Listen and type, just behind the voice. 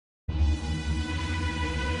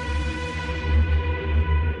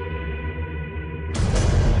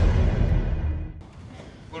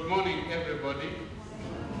everybody.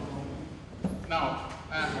 Now,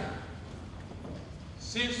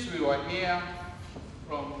 since we were here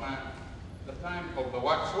from the time of the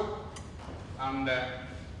workshop and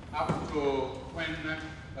up to when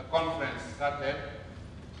the conference started,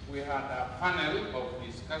 we had a panel of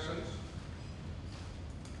discussions,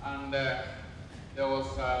 and there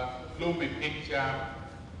was a gloomy picture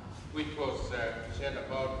which was shared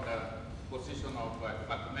about the position of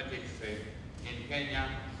mathematics in Kenya.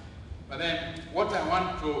 But then what I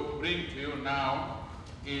want to bring to you now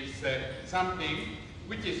is something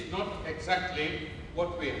which is not exactly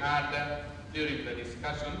what we had during the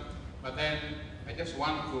discussion, but then I just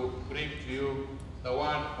want to bring to you the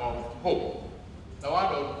word of hope. The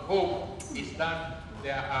word of hope is that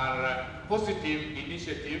there are positive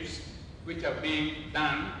initiatives which are being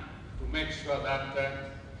done to make sure that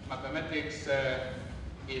mathematics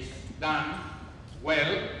is done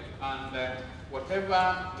well, and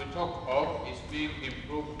whatever we talk of is being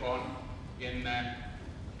improved on in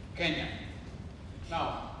Kenya.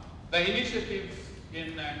 Now, the initiatives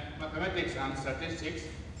in mathematics and statistics,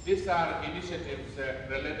 these are initiatives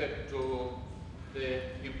related to the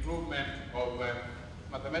improvement of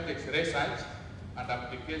mathematics research and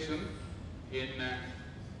application in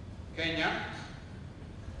Kenya.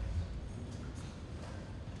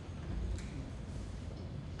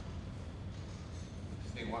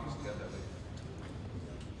 Once the other way.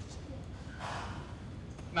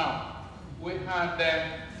 Now, we had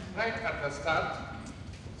right at the start,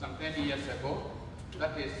 some 10 years ago,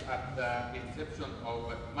 that is at the inception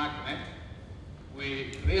of Magnet,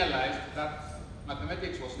 we realized that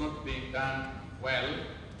mathematics was not being done well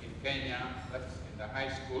in Kenya, that's in the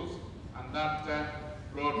high schools, and that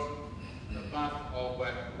brought the birth of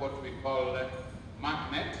what we call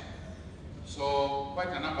Magnet. So quite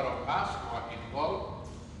a number of us were involved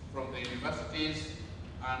from the universities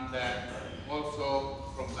and also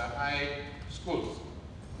from the high schools.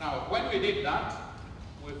 Now, when we did that,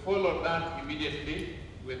 we followed that immediately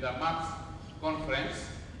with a maths conference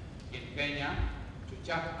in Kenya to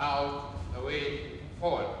chart out the way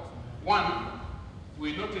forward. One,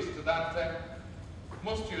 we noticed that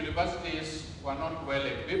most universities were not well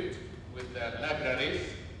equipped with their libraries,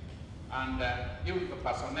 and even the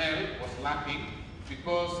personnel was lacking,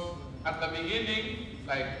 because at the beginning,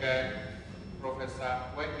 like Professor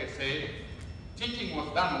Weke said, teaching was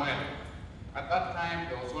done well. At that time,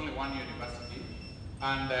 there was only one university,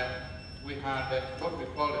 and we had what we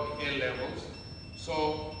call the A levels.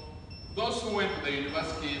 So those who went to the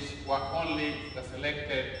universities were only the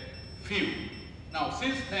selected few. Now,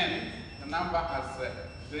 since then, the number has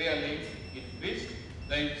really increased.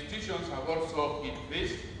 The institutions have also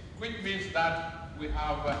increased, which means that we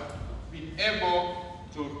have been able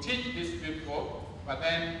to teach these people, but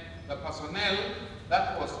then the personnel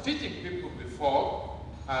that was teaching people before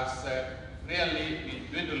has really been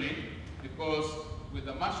dwindling, because with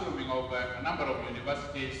the mushrooming of a number of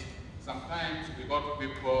universities, sometimes we got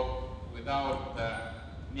people without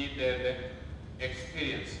the needed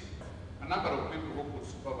experience. A number of people who could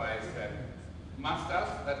supervise masters,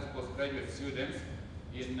 that is postgraduate students,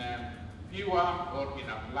 in pure or in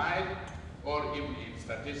applied or even in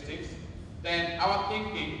statistics. Then our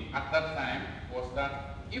thinking at that time was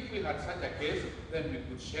that if we had such a case, then we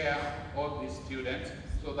could share all these students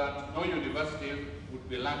so that no university would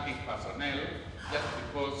be lacking personnel just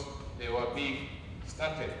because they were being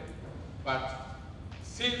started. But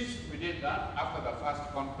since we did that after the first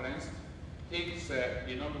conference, things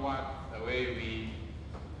did not work the way we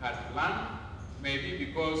had planned, maybe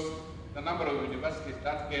because the number of universities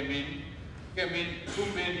that came in too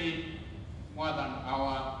many more than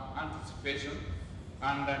our anticipation,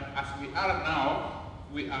 and as we are now,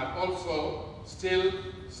 we are also still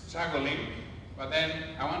struggling, but then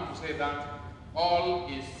I want to say that all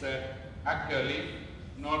is actually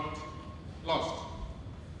not lost.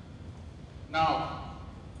 Now,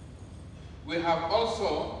 we have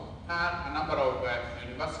also had a number of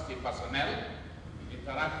university personnel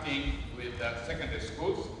interacting with secondary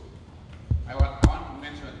schools. I want to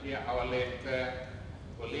mention here our late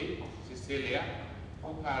colleague, Cecilia,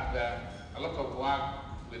 who had a lot of work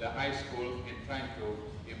with the high school in trying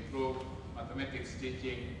to improve mathematics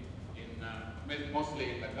teaching in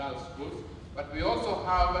mostly in the girls' schools. But we also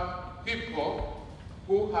have people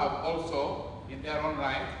who have also, in their own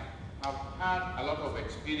right, have had a lot of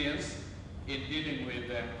experience in dealing with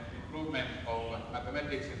the improvement of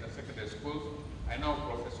mathematics in the secondary schools. I know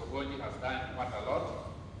Professor Goji has done quite a lot.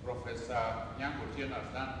 Professor Nyango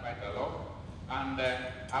has done quite a lot. And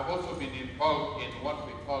I've also been involved in what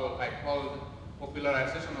I call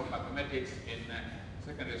popularization of mathematics in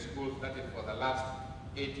secondary schools, that is for the last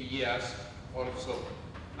 80 years also.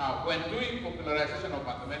 Now, when doing popularization of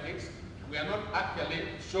mathematics, we are not actually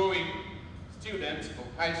showing students of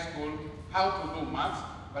high school how to do maths,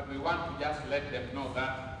 but we want to just let them know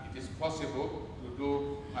that it is possible to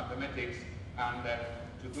do mathematics and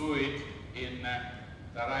to do it in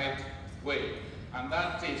the right way. And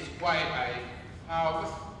that is why I have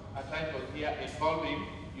a title here involving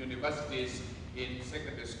universities in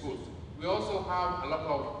secondary schools. We also have a lot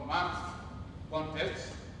of maths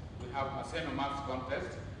contests. We have Maseno Maths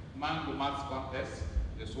Contest, Mangu Maths Contest,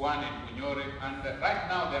 there's one in Bunyore, and right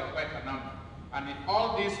now there are quite a number. And in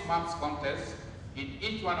all these maths contests, in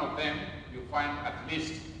each one of them, you find at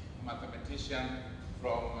least a mathematician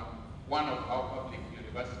from one of our public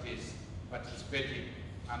universities participating.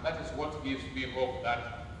 And that is what gives me hope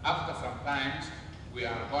that after some time, we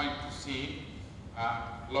are going to see a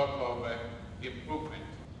lot of improvement.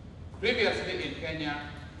 Previously in Kenya,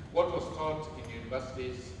 what was taught in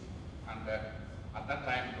universities, and at that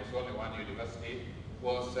time it was only one university,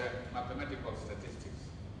 was mathematical statistics.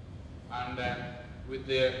 And with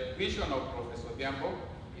the vision of Professor Diambo,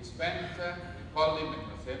 he spent, we called him in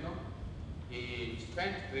Maseno, he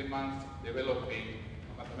spent 3 months developing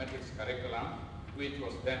a mathematics curriculum, which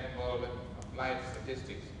was then called Applied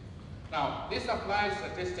Statistics. Now, this Applied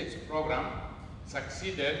Statistics program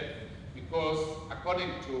succeeded because, according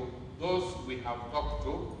to those we have talked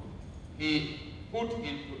to, he put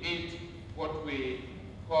into it what we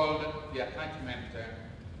called the attachment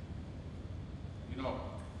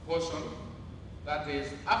portion. That is,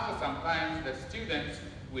 after some time, the students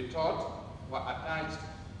we taught were attached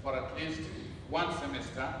for at least one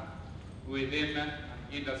semester within an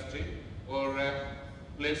industry or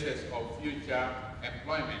places of future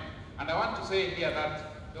employment. And I want to say here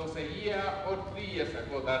that there was a year or 3 years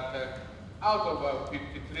ago that out of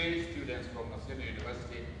 53 students from Maseno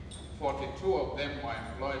University, 42 of them were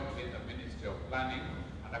employed within the Ministry of Planning.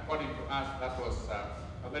 And according to us, that was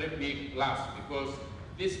a very big plus because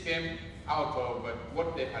this came out of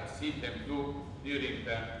what they had seen them do during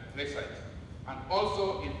the research. And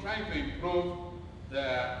also, in trying to improve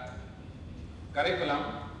the curriculum,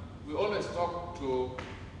 we always talk to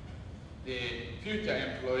the future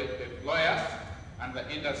employers and the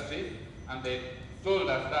industry, and they told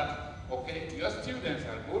us that, okay, your students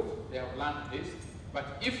are good, they have learned this, but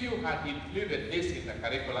if you had included this in the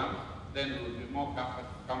curriculum, then we would be more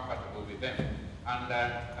comfortable with them. And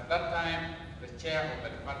at that time, the chair of the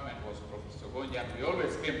department was Professor Gonja, and we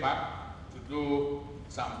always came back to do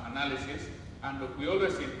some analysis, and we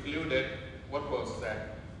always included what was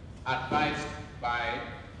advised by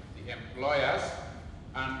the employers,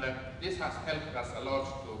 and this has helped us a lot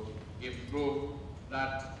to improve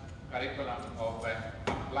that curriculum of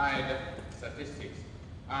applied statistics.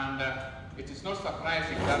 And it is not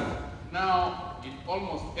surprising that now in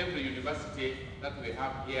almost every university that we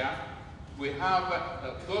have here, we have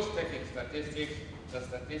those taking statistics. The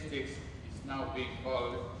statistics is now being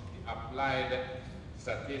called the applied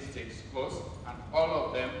statistics course, and all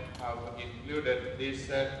of them have included this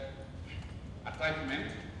attachment,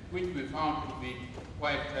 which we found to be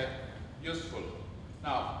quite useful.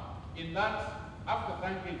 Now, in that, after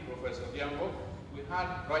thanking Professor Diambo, we had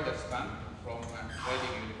Roger Stan from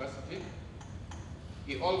Reading University.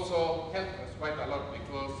 He also helped us quite a lot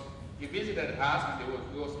because he visited us and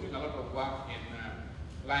he was doing a lot of work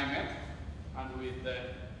in climate. And with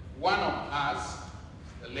one of us,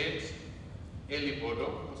 the late Eli Bodo,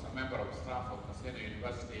 who was a member of staff of Maseno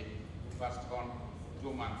University, who passed on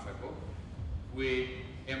 2 months ago, we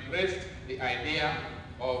embraced the idea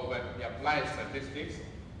of the applied statistics,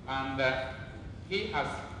 and he has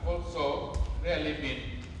also really been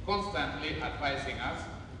constantly advising us,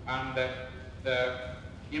 and the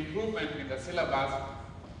improvement in the syllabus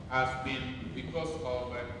has been because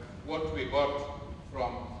of what we got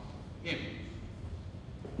from him.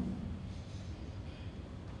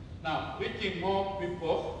 Now, reaching more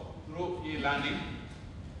people through e-learning,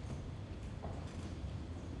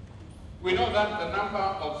 we know that the number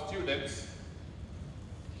of students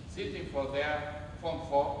sitting for their Form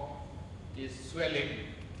 4 is swelling,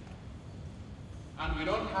 and we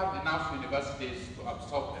don't have enough universities to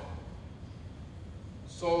absorb them.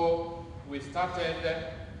 So we started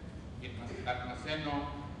at Maseno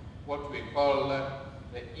what we call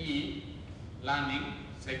the e-learning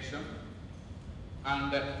section,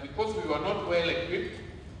 and because we were not well equipped,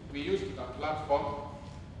 we used the platform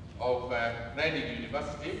of Reading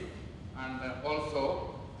University, and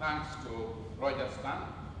also thanks to Roger Stan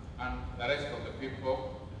and the rest of the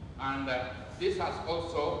people, and this has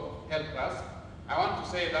also helped us. I want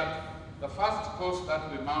to say that the first course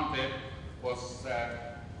that we mounted was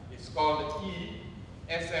it's called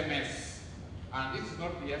SMS, and this is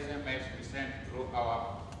not the SMS we send through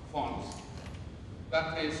our phones.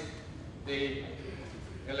 That is the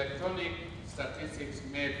electronic statistics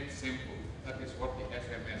made simple. That is what the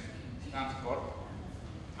SMS stands for.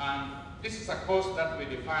 And this is a course that we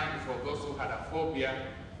defined for those who had a phobia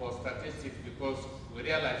for statistics, because we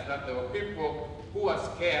realized that there were people who were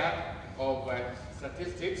scared of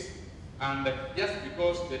statistics, and just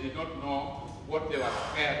because they did not know what they were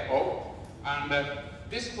scared of. And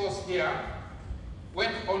this course here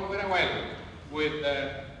went on very well with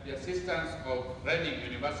the assistance of Reading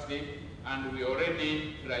University, and we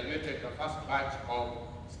already graduated the first batch of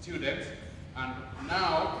students, and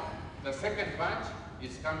now the second batch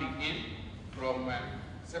is coming in from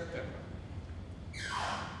September.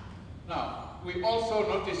 Now, we also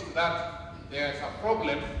noticed that there is a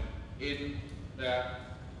problem in the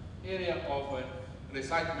area of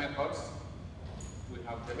research methods. We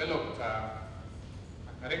have developed a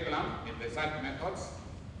curriculum in research methods,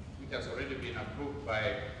 which has already been approved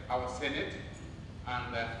by our Senate,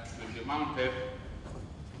 and will be mounted,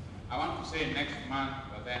 I want to say next month,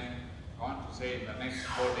 but then I want to say in the next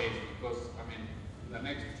 4 days, because, I mean, the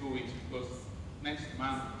next 2 weeks, because next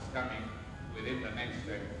month is coming within the next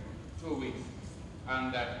 2 weeks.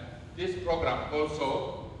 And this program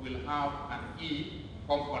also will have an E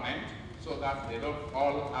component, so that they don't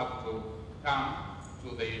all have to come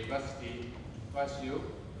to the university to pursue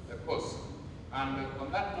the course. And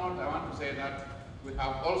on that note, I want to say that we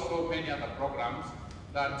have also many other programs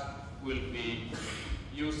that will be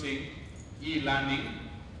using e-learning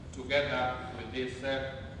together with this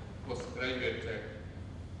postgraduate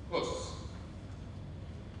course.